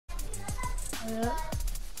Yeah.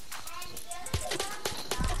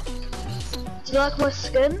 Do you like my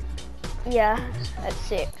skin? Yeah, that's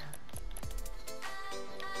sick.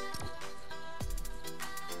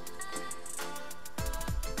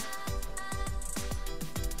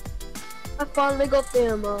 I finally got the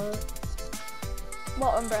ammo.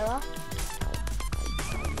 What umbrella?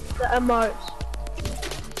 The emote.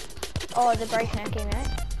 Oh, the breaknecky, mate.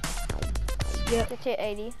 Yep. It's at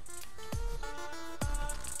 80.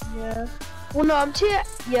 Yeah. Well, no, I'm tier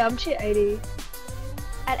 80.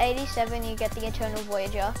 At 87, you get the Eternal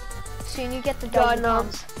Voyager. Soon you get the double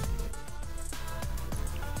pumps.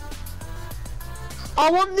 I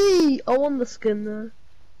want the skin though.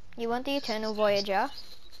 You want the Eternal Voyager?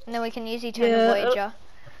 And then we can use Eternal Voyager.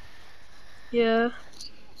 Yeah.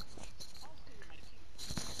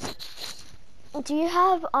 Do you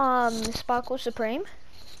have Sparkle Supreme?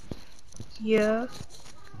 Yeah.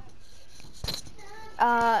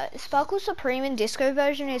 Sparkle Supreme and Disco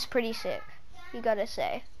version is pretty sick. You gotta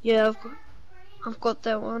say. Yeah, I've got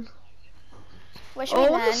that one. Where should we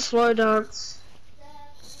want the land? slow dance.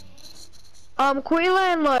 Can we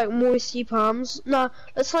land like Moisty Palms? No,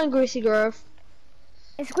 let's land Greasy Grove.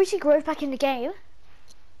 Is Greasy Grove back in the game?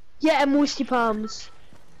 Yeah, and Moisty Palms.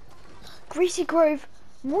 Greasy Grove,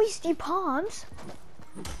 Moisty Palms?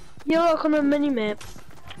 Yeah, like on a mini map.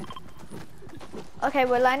 Okay,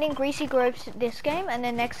 we're landing Greasy Grove this game, and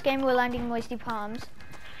then next game we're landing Moisty Palms.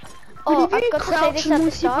 Oh, I've got to say this at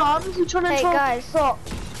the start. Hey guys,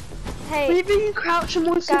 hey, whenever you crouch and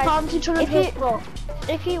Moisty Palms, you're trying to drop.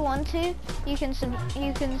 If you want to, you can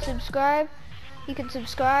subscribe. You can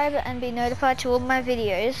subscribe and be notified to all my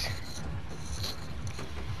videos.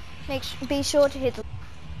 Be sure to hit the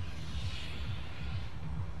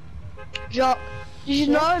Jock, did you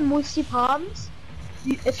know in Moisty Palms,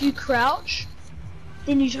 if you crouch,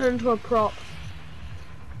 then you turn into a prop.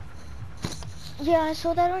 Yeah, I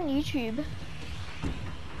saw that on YouTube.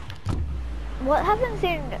 What happens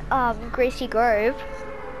in Greasy Grove?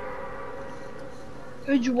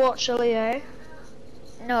 Who'd you watch, LEA?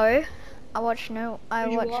 No, I watched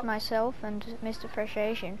myself and Mr. Fresh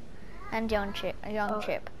Asian and Young Chip.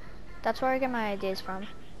 That's where I get my ideas from.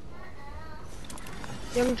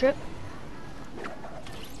 Young Chip.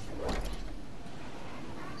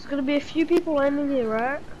 There's gonna be a few people landing here,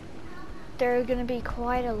 right? There are gonna be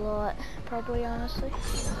quite a lot, probably, honestly.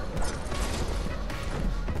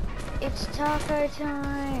 It's taco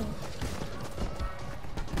time.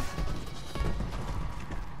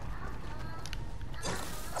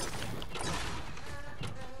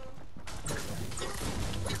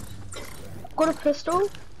 Got a pistol?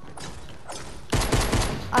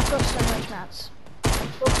 I've got so much mats.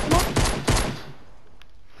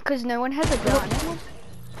 Because no one has a gun.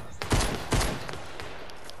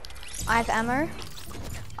 I have ammo.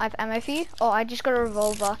 I have ammo for you. Oh, I just got a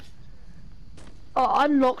revolver. Oh, I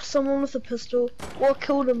knocked someone with a pistol. Or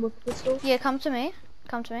killed him with a pistol. Yeah, come to me.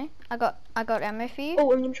 Come to me. I got ammo for you.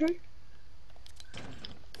 Oh, inventory?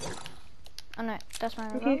 Oh no, that's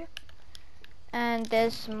my revolver. And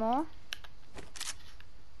there's some more.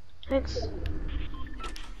 Thanks.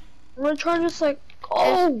 I'm gonna try and just like,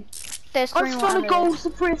 oh! There's I three just more found a gold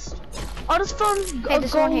suppressed. I just found a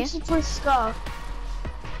gold suppressed scar.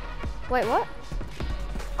 Wait, what?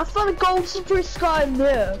 I found a gold suppressed scar in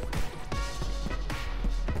there.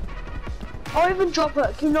 I'll even drop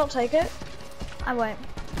it. Can you not take it? I won't.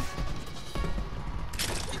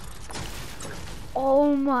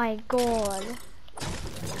 Oh my god.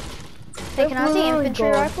 Hey, can I have the infantry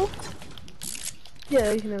rifle?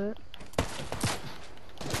 Yeah, you can have it.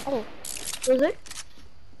 Oh. Where is it?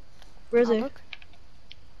 Where is he? Look.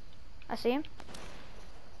 I see him.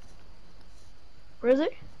 Where is he?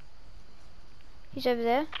 He's over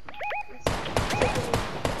there.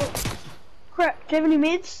 Crap, do you have any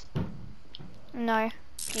meds? No.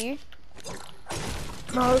 Do you?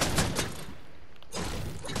 No.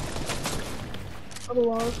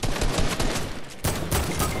 Otherwise.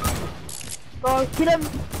 Oh, get him!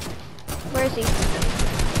 Where is he?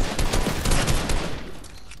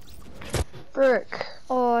 Frick.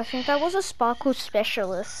 Oh, I think that was a Sparkle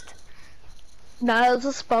Specialist. Nah, it was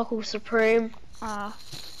a Sparkle Supreme. Ah.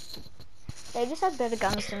 They just had better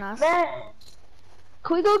guns than us. Man.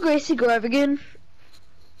 Can we go Greasy Grove again?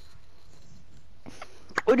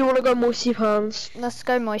 Or do you want to go Moisty Palms? Let's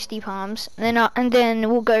go Moisty Palms, and then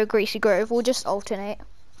we'll go Greasy Grove. We'll just alternate.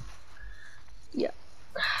 Yeah.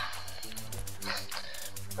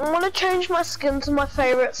 I want to change my skin to my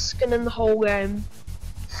favorite skin in the whole game.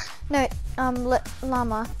 No,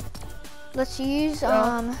 Llama. Let's use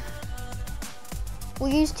we'll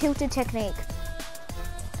use Tilted Technique.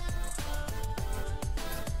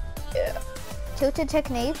 Yeah. tilted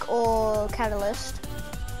technique or catalyst?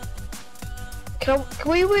 Can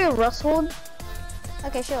we wear Russell?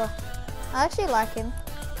 Okay, sure. I actually like him.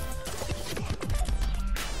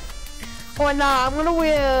 Oh nah, I'm gonna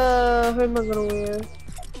wear. Who am I gonna wear?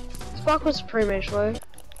 Sparkle Supreme actually.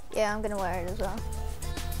 Yeah, I'm gonna wear it as well.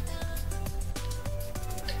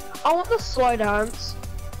 I want the slow dance.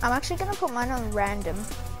 I'm actually gonna put mine on random.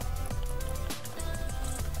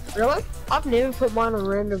 Really? I've never put mine on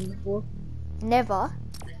random before. Never?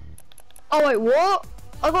 Oh wait, what?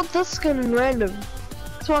 I got this skin in random.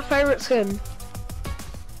 It's my favorite skin.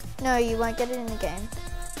 No, you won't get it in the game.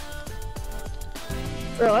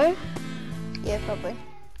 Really? Yeah, probably.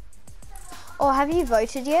 Oh, have you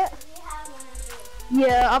voted yet?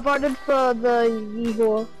 Yeah, I voted for the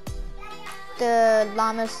Yeehaw. The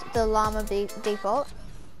llama default?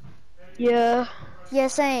 Yeah. Yeah,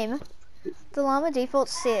 same. The llama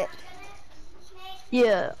default's sick.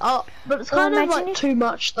 Yeah, but it's Well, kind of imagine like if- too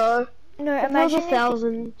much though. No, It was imagine if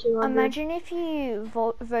 1,200. imagine if you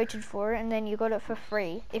voted for it and then you got it for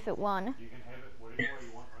free if it won.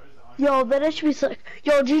 Yo, that should be sick.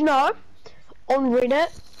 Yo, do you know? On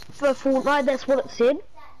Reddit, for Fortnite, that's what it said.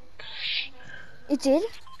 It did?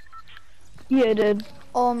 Yeah, it did.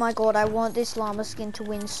 Oh my god, I want this llama skin to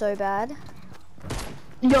win so bad.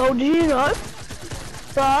 Yo, do you know?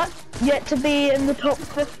 But, yet to be in the top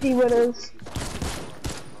 50 winners.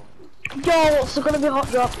 Yo, what's it gonna be a hot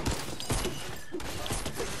drop?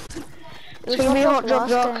 It's gonna be a hot drop.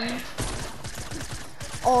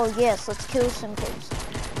 Oh yes, let's kill some kids.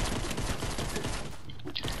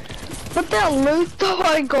 But that loot though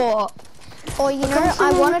I got. Oh, you know,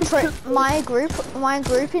 I won a my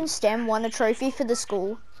group in STEM won a trophy for the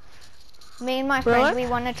school. Me and my friend, we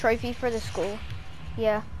won a trophy for the school.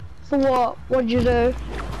 Yeah. For what? What'd you do?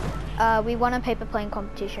 We won a paper plane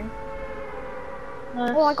competition.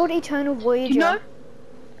 Nice. Oh, I got Eternal Voyager. You know?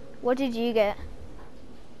 What did you get?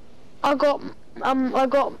 I got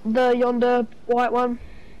the yonder white one.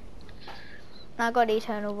 I got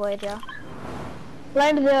Eternal Voyager.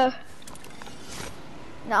 Landed there.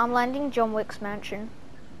 No, I'm landing John Wick's mansion.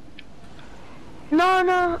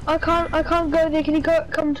 No, I can't go there. Can you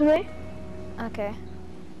come to me? Okay.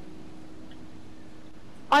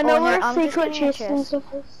 I know where I'm just secret getting a chest and chest.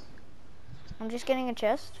 stuff is. I'm just getting a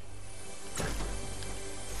chest.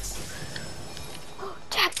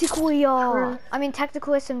 Tactical ER! I mean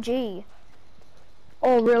tactical SMG.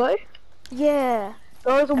 Oh really? Yeah.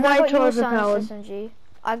 Those are And I way got too you a overpowered. silenced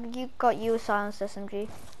SMG. You got you a silenced SMG.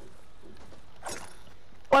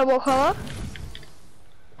 Wait, what color?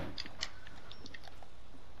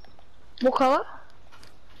 What color?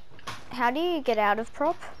 How do you get out of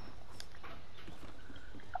prop?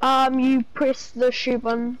 You press the shoot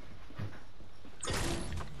button.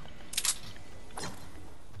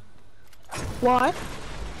 Why?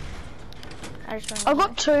 I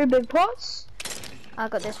got 2 big pots. I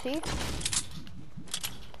got this for you.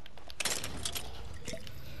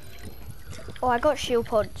 Oh, I got shield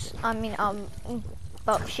pods. I mean,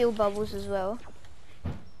 but shield bubbles as well.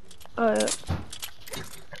 Oh, yeah.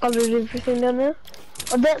 I'll do everything down there.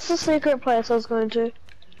 Oh, that's the secret place I was going to.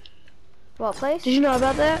 What place? Did you know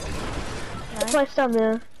about that? No. The place down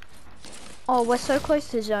there. Oh, we're so close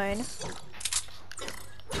to zone.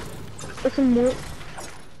 It's a more.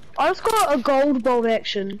 I just got a gold bolt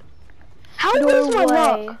action. How No is my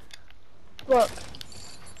way. luck? Look.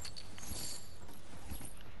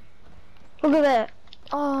 Look at that.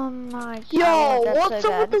 Oh my god. Yo, That's what's so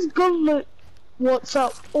up bad. with this good loot? What's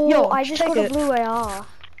up? Oh, Yo, I just take got a it. blue AR.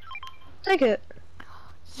 Take it.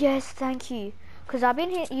 Yes, thank you. Cause I've been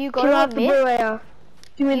hit. You Can I gotta have the admit. blue AR?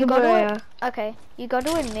 Give me You the blue gotta. AR. Okay, you got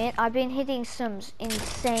to admit, I've been hitting some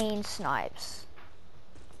insane snipes.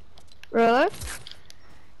 Really?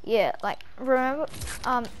 Yeah, like remember,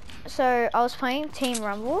 so I was playing Team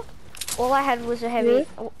Rumble. All I had was a heavy.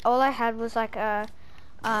 Yeah. All I had was like a.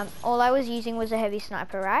 All I was using was a heavy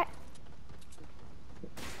sniper, right?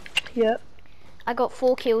 Yep. I got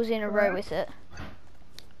 4 kills in a row with it.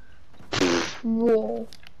 Whoa.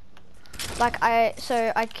 Like I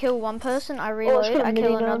kill one person, I reload, got a I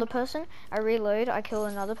kill minigun. another person, I reload, I kill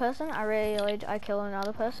another person, I reload, I kill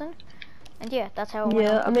another person, and yeah, that's how it went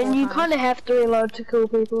Yeah, on I mean, 4 you times. kind of have to reload to kill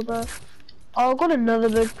people, but oh, I've got another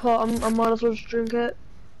big pot. I might as well just drink it.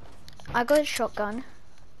 I got a shotgun.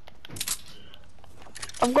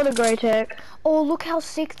 I've got a grey tech. Oh, look how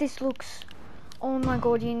sick this looks. Oh my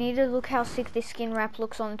god, you need to look how sick this skin wrap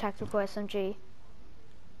looks on the tactical SMG.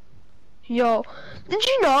 Yo, did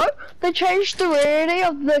you know they changed the rarity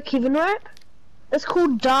of the Kevin wrap? It's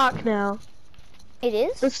called dark now. It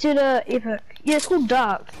is? Instead of epic. Yeah, it's called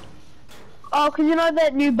dark. Oh, cause you know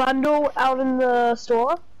that new bundle out in the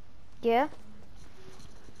store? Yeah.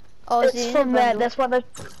 Oh, It's from that. That's why they.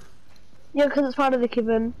 Yeah, cause it's part of the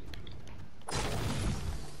Kevin.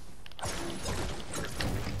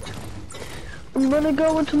 I'm gonna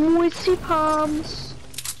go into Moisty Palms.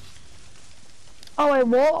 Oh wait,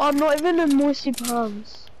 what? I'm not even in Moisty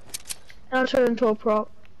Palms. And I'll turn into a prop.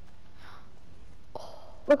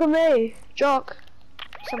 Look at me, Jock.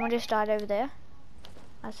 Someone just died over there.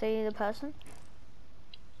 I see the person.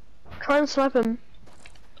 Try and snipe him.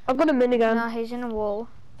 I've got a minigun. No, he's in a wall.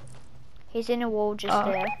 He's in a wall just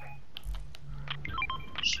there.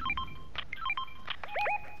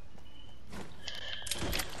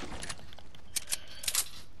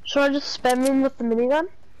 Should I just spam him with the minigun?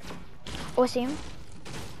 Or see him?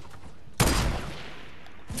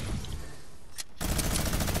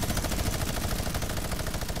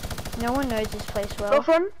 No one knows this place well.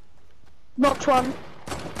 Girlfriend? Knocked one.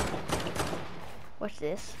 What's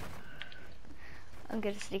this? I'm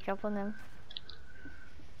gonna sneak up on them.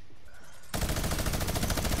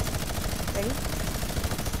 Ready?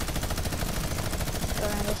 Go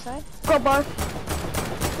around this side. Got both.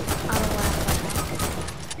 I don't want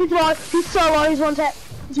to. He's low. He's so low. He's one tap.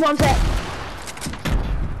 He's one tap.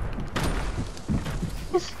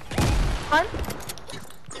 Yes. Hun?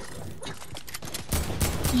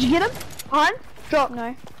 Did you get him? Hun? Drop.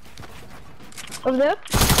 No. Over there.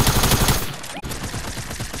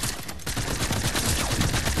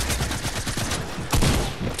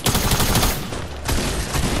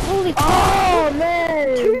 Holy Oh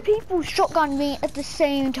man! Two people shotgun me at the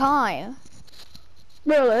same time.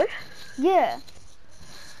 Really? Yeah.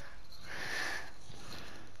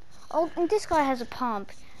 Oh, and this guy has a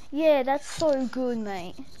pump. Yeah, that's so good,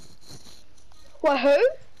 mate. What, who?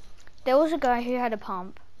 There was a guy who had a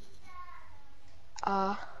pump.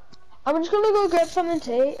 I'm just gonna go grab something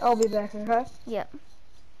to eat. I'll be back, okay? Yep.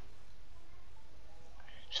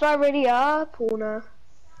 Should I ready up or no?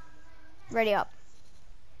 Ready up.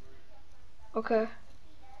 Okay.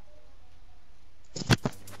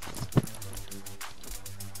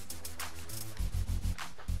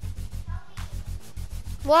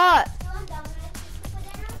 What?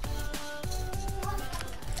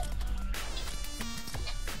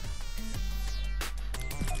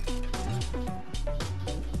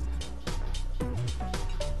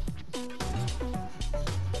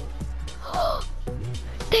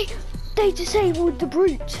 They disabled the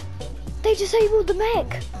brute. They disabled the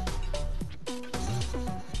mech.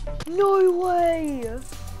 No way.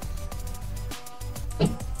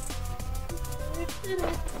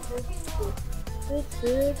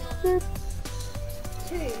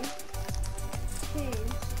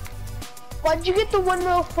 Why'd you get the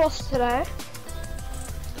windmill frost today?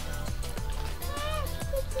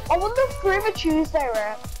 I want the Forever Tuesday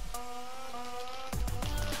wrap.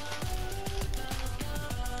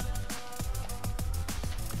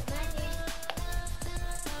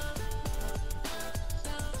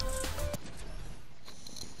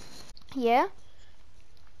 Yeah?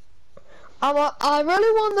 I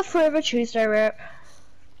really want the Forever Tuesday wrap.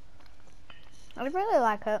 I really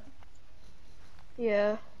like it.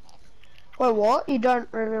 Yeah. Wait, what? You don't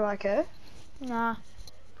really like it? Nah.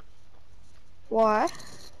 Why?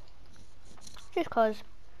 Just cause.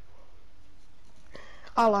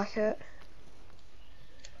 I like it.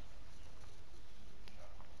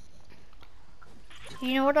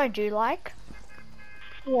 You know what I do like?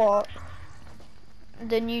 What?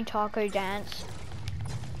 The new taco dance.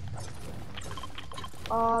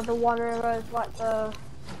 The one where it's like the...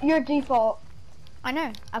 Your default. I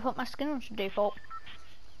know. I put my skin on default.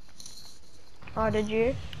 Oh, did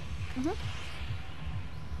you? Mhm.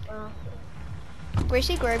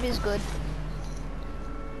 Greasy Grove is good.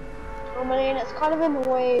 I mean, it's kind of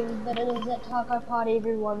annoying that it is at taco party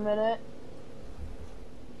every 1 minute.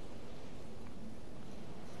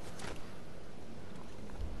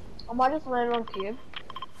 I might just land on cube.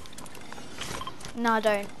 No, I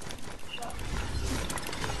don't.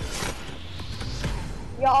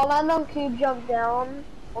 Yeah, I'll land on cube, jump down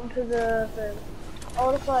onto the thing.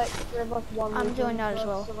 I'll just like grab like one. I'm doing that as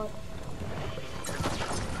well. So, like,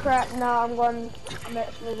 crap, no, I'm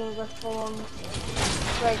actually gonna go full on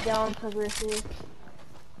straight down to Greasy.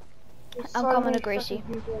 I'm coming to Greasy.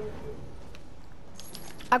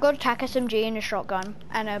 I got a tac SMG and a shotgun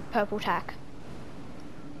and a purple tac.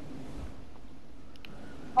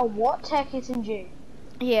 A what? Tac SMG?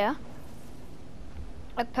 Yeah.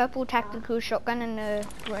 A purple tactical shotgun and a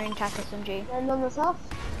green tac SMG. Land on the south?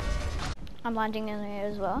 I'm landing in here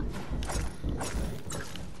as well.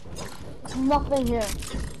 There's nothing here.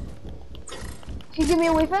 Can you give me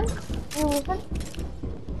a weapon? Give me a weapon?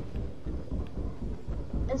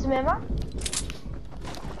 some ammo?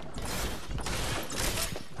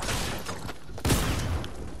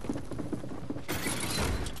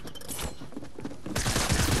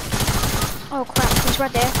 Oh crap, he's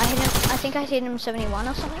right there. I hit him. I think I hit him 71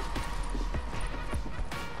 or something.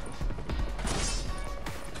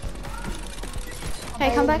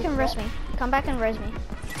 Hey, come back and res me. Come back and res me.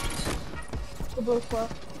 The blue square.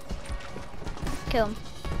 Kill him.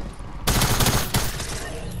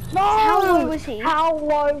 No! How low was he? How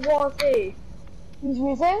low was he? He's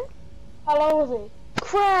missing? How low was he?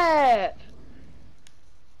 Crap!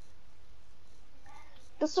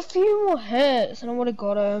 Just a few more hits and I would have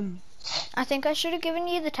got him. I think I should have given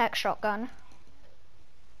you the tac shotgun.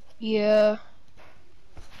 Yeah.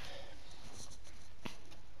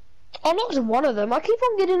 I knocked one of them. I keep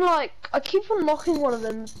on getting like, I keep on knocking one of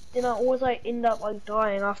them, then I always like end up like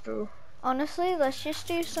dying after. Honestly, let's just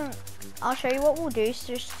do some. I'll show you what we'll do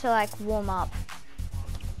just to like warm up.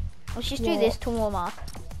 Let's just do this to warm up.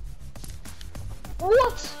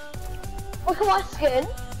 What? Look at my skin.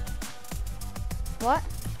 What?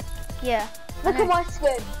 Yeah. Look at my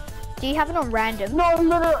skin. Do you have it on random? No,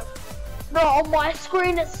 on my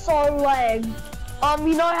screen it's so lagged.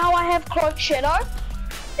 You know how I have cloak shadow?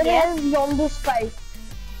 It has yonder's face.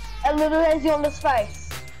 It literally has yonder's face.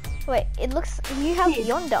 Wait, it looks. You have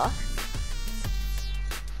yonder.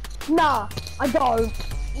 Nah, I don't.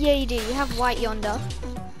 Yeah, you do. You have white yonder.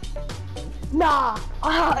 Nah,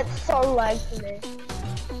 it's so lagged for me.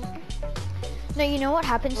 No, you know what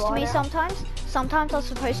happens to me sometimes? Sometimes I'm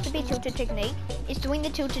supposed to be tilted technique. It's doing the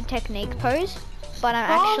tilted technique pose, but I'm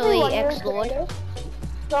actually X-Lord.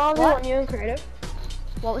 No, I want you in creative.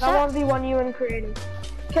 What was I that? want to be you in creative.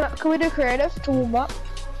 Can we do creative to warm up?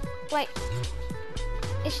 Wait.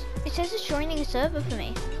 It says it's joining a server for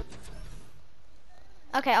me.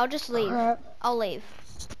 Okay, I'll just leave. I'll leave.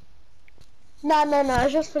 No,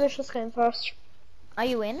 let's just finish this game first. Are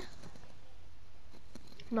you in?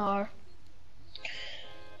 No.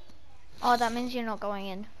 Oh, that means you're not going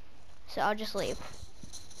in. So I'll just leave.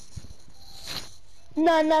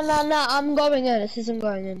 No, I'm going in. This isn't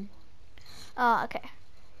going in. Oh, okay.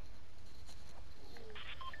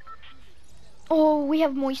 Oh, we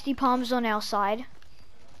have moisty palms on our side.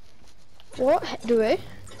 What? Do we?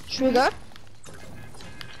 Should we go?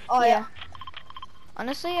 Oh yeah.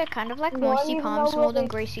 Honestly, I kind of like moisty palms more than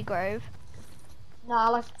Greasy Grove. Nah, I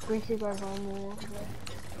like Greasy Grove more.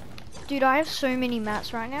 Dude, I have so many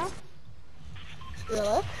mats right now.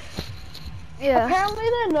 Really? Yeah. Apparently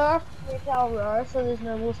they nerfed Retail Row, so there's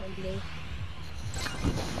no more zombies.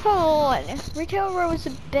 Come on, Retail Row is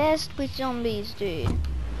the best with zombies, dude.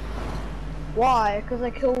 Why? Because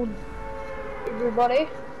they killed everybody?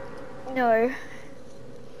 No.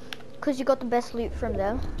 Because you got the best loot from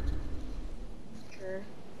them. True.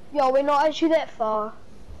 Yo, we're not actually that far.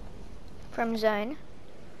 From zone?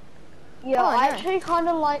 Yeah, I actually kind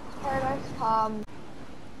of like Paradise Palm.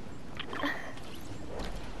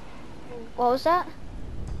 What was that?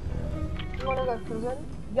 You wanna go prison?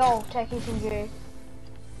 Yo, taking some G.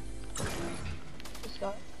 Let's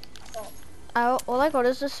go. All I got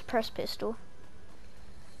is a suppressed pistol.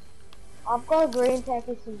 I've got a green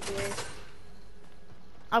taking some G.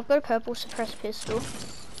 I've got a purple suppressed pistol.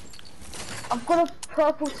 I've got a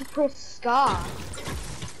purple suppressed scar.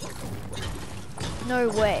 No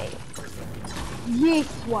way. Yes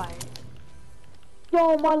way.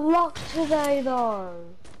 Yo, my luck today though.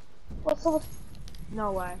 What's the...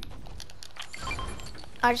 No way.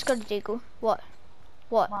 I just got a deagle. What?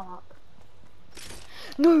 What? My luck.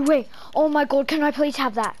 No way! Oh my god, can I please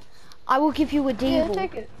have that? I will give you a deagle. Yeah,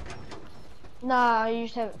 take it. Nah, you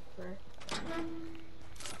just have it for...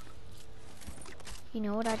 You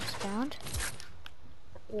know what I just found?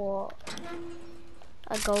 What?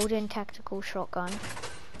 A golden tactical shotgun.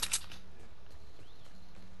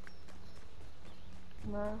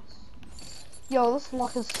 Nice. Yo, this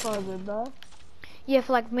luck is so good though. Yeah,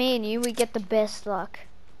 for like me and you, we get the best luck.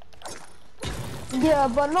 Yeah,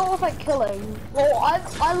 but not with like killing. Well,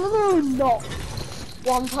 I literally knock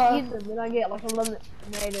one person, then I get like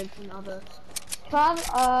eliminated from others. Can do you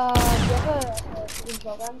have a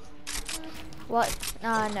shotgun? What?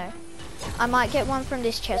 No. I might get one from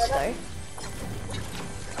this chest though.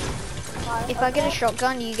 If I get a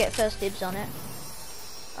shotgun, you get first dibs on it.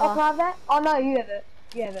 Oh, can I have that? Oh no, you have it.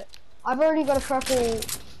 You have it. I've already got a purple.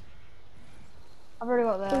 I've already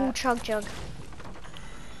got that. Ooh, chug jug.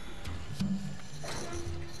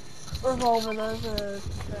 Revolver, those are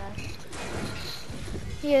trash.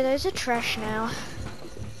 Yeah, those are trash now.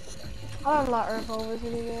 I don't like revolvers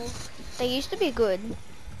anymore. They used to be good.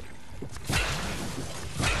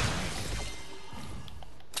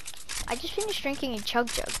 I just finished drinking a chug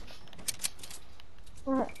jug.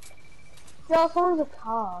 Yeah, someone's a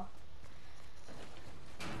car.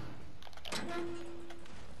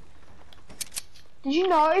 Did you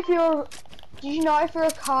know if you're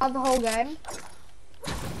a car the whole game,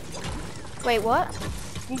 Wait, what?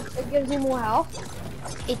 it gives you more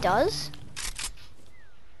health? It does?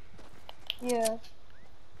 Yeah.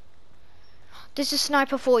 There's a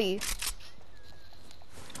sniper for you.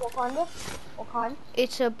 What kind of? What kind?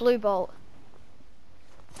 It's a blue bolt.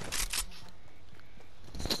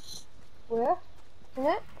 Where? In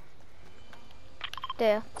it?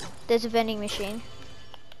 There. There's a vending machine.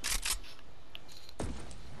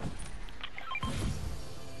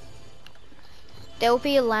 There'll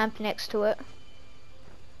be a lamp next to it.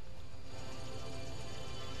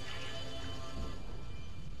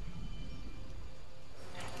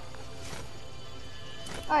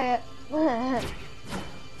 Oh yeah.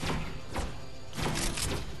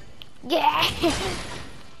 Yeah!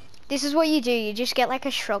 This is what you do. You just get like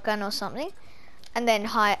a shotgun or something, and then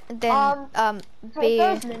So be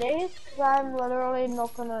those minis, because I'm literally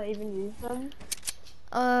not gonna even use them.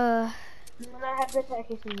 I'm gonna have to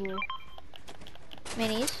take it from you.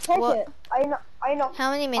 Minis. Take What? it. I know.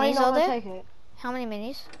 How many I minis know are there? Take it. How many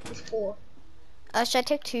minis? It's 4. Should I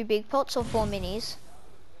take 2 big pots or 4 minis?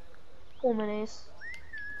 4 minis.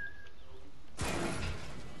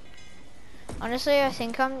 Honestly, I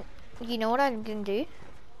think you know what I'm gonna do?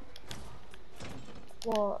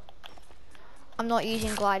 What? I'm not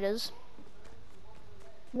using gliders.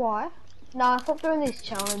 Why? Nah, stop doing these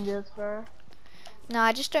challenges, bro. No,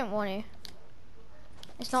 I just don't want to.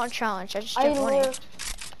 It's not a challenge, I just don't want to.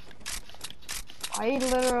 Are you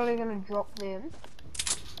literally gonna drop them?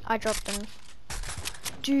 I dropped them.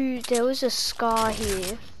 Dude, there was a scar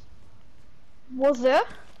here. Was there?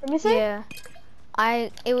 Let me see. Yeah.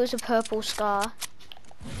 It was a purple scar.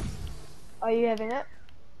 Are you having it?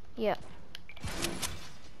 Yeah.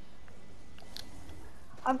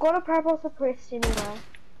 I've got a purple suppressed anyway.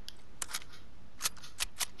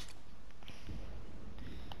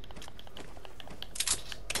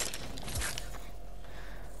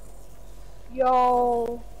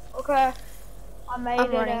 Yo. Okay. I made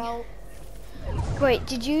I'm it running. out. Wait,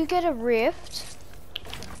 did you get a rift?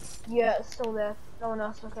 Yeah, it's still there. No one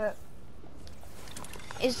else took it.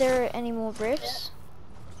 Is there any more rifts?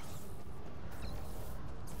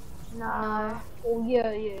 Nah. Oh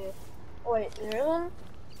yeah. Oh, wait, there isn't?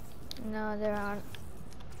 No, there aren't.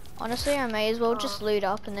 Honestly, I may as well just loot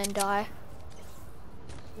up and then die.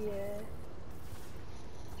 Yeah.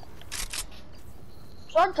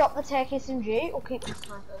 Should I drop the TAC SMG or keep the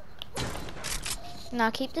sniper?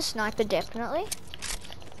 Nah, keep the sniper definitely.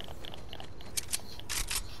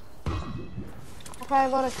 Okay, I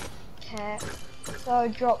got a TAC. So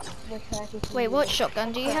drop the TAC SMG. Wait, what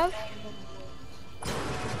shotgun do you have?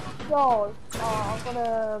 Yo, I've got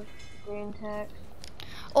a green TAC.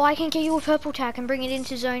 Oh, I can get you a purple tack and bring it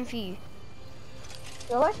into zone for you.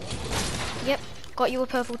 Really? Yep, got you a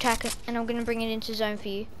purple tack and I'm gonna bring it into zone for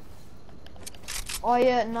you. Oh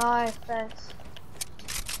yeah, nice, thanks.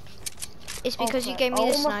 It's because you gave me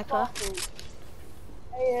the sniper.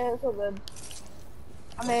 Yeah, it's all good.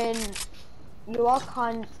 I mean, you are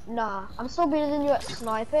nah, I'm still better than you at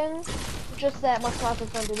sniping. Just that my snipers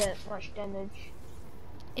don't do that much damage.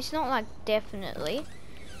 It's not like definitely.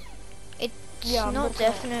 It's not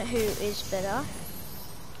definite who is better.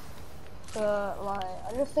 But like,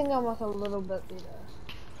 I just think I'm like a little bit better.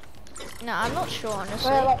 No, I'm not sure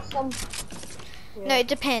honestly. But, like, some, yeah. No, it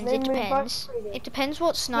depends. It depends. It depends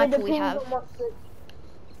what sniper we have.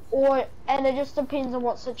 And it just depends on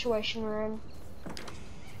what situation we're in.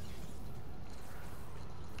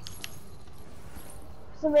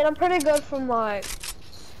 So I mean, I'm pretty good from like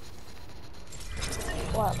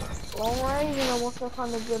long range, and I'm also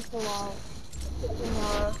kind of good for like, you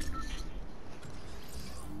know.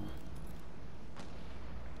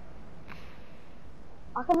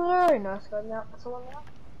 I can literally no scope now. That's all now.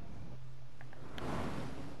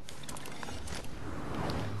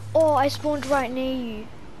 Oh, I spawned right near you.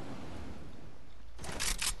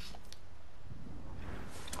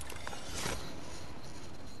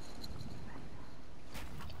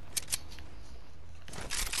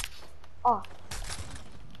 Oh.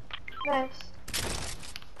 Nice.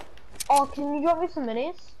 Oh, can you drop me some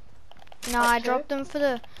minis? No, Like I dropped them for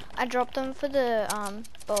the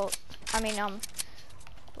bolt. I mean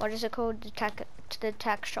what is it called? The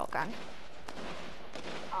tac shotgun.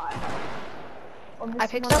 I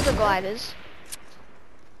picked up the gliders.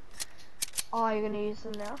 Oh, you're gonna use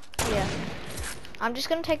them now? Yeah. I'm just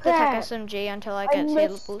gonna take the tac SMG until I get tier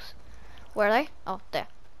levels. Where are they? Oh, there.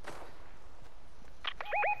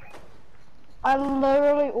 I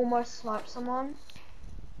literally almost sniped someone.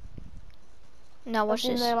 Now watch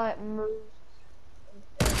then this. they like moved.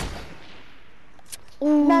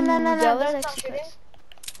 Ooh, No, that was don't actually stop shooting. close.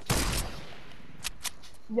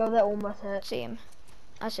 Yo, that almost hit. See him.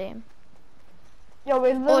 I see him. Yo,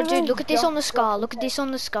 we Oh, dude, look at this on the just scar. Look at this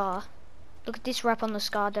on the scar. Look at this wrap on the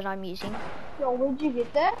scar that I'm using. Yo, where'd you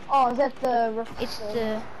get that? Oh, is that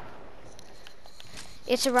the...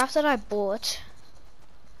 It's a wrap that I bought.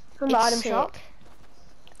 From the item sick. shop?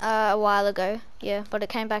 A while ago, yeah, but it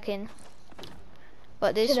came back in.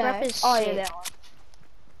 But this wrap is sick. Yeah, that one.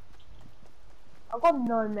 I've got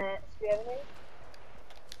no mats. Do you have any?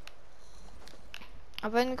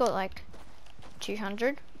 I've only got like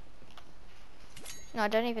 200. No, I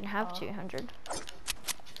don't even have 200.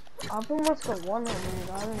 I've almost got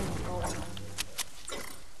 100. I don't even got 100.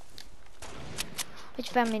 Which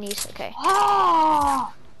van minis? Okay.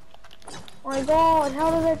 Ah! Oh my god, how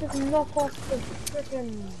did I just knock off the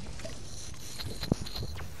frickin'...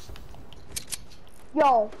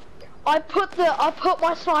 Yo, I put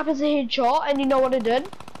my sniper as a headshot, and you know what it did?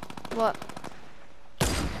 What?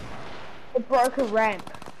 It broke a ramp.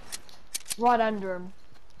 Right under him.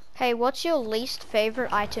 Hey, what's your least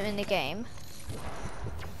favorite item in the game?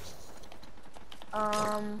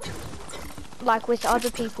 Like with other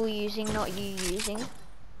people using, not you using.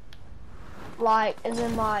 Like, as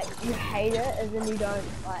in like, you hate it, as in you don't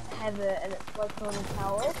like have it and it's like on the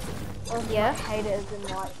tower. Or if you like, hate it as in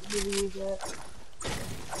like, you use it.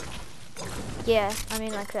 Yeah, I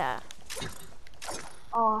mean like that.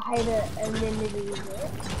 Oh, I hate it and then never use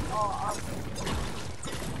it. Oh,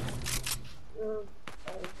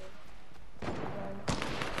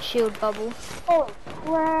 Shield bubble. Holy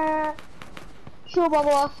crap! Shield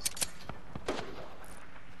bubble us.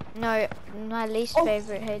 No, my least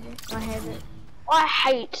favorite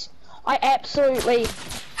I absolutely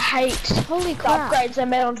hate Holy the crap. upgrades they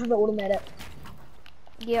made onto the automatic.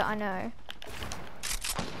 Yeah, I know.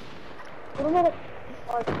 Automatic,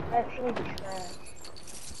 like, actually trash.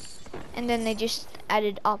 And then they just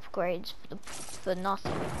added upgrades for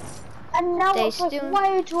nothing. And now They it's like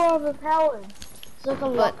way too overpowered. It's like a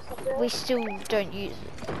but we still don't use it.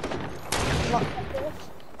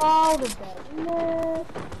 Oh, the bed. No.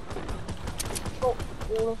 Oh,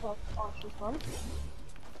 all of us actually fun.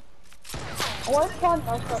 I want to try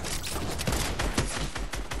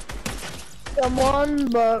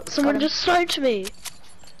and someone just sniped me.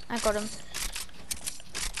 I got him.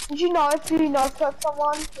 Did you know if you no-scope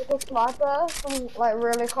someone with a sniper from like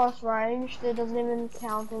really close range, that doesn't even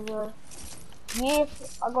count as a...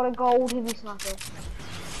 Yes, I got a gold heavy sniper.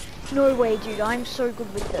 No way, dude. I'm so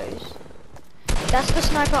good with those. That's the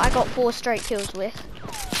sniper I got 4 straight kills with.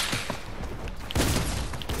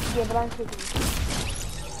 Yeah, but I'm kicking.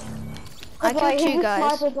 I killed 2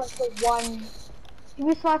 guys. Sniper is like the one...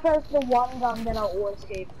 Heavy sniper is the one gun that I always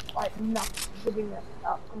keep. Like, nothing. Giving it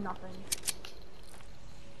up for nothing.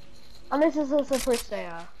 Unless it's a suppressed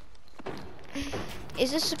AR.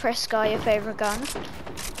 Is this suppressed scar your favorite gun?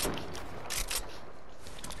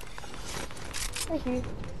 Thank you.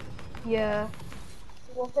 Yeah.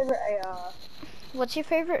 Your favorite AR. What's your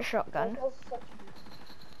favorite shotgun?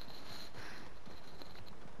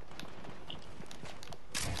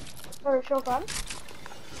 Favorite shotgun?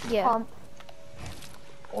 Yeah. Pump.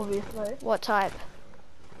 Obviously. What type?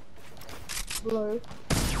 Blue.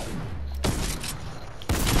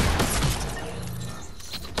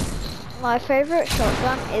 My favorite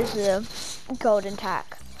shotgun is the golden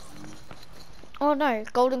tack. Oh no,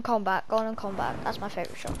 golden combat. That's my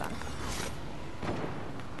favorite shotgun.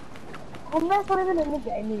 Combat's not even in the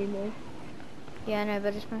game anymore. Yeah, I know,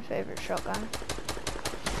 but it's my favorite shotgun.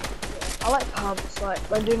 I like pumps, like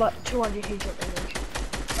they do like 200 headshot damage.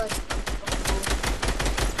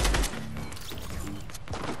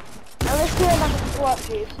 Unless you have like a swap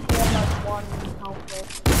juice, you have like 1 health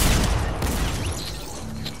left.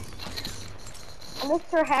 Unless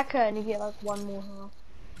you're a hacker and you get like 1 more health.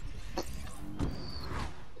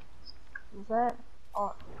 Is that?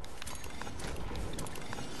 Oh.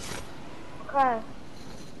 Okay.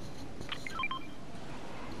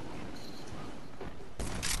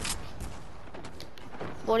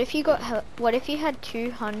 What if you had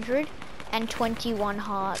 221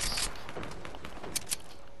 hearts?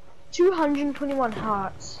 221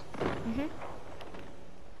 hearts. Mhm.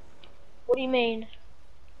 What do you mean?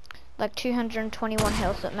 Like 221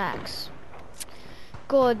 health at max.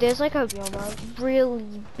 God, there's like a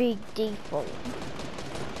really big default.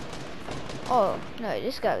 Oh no,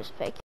 this guy was faking.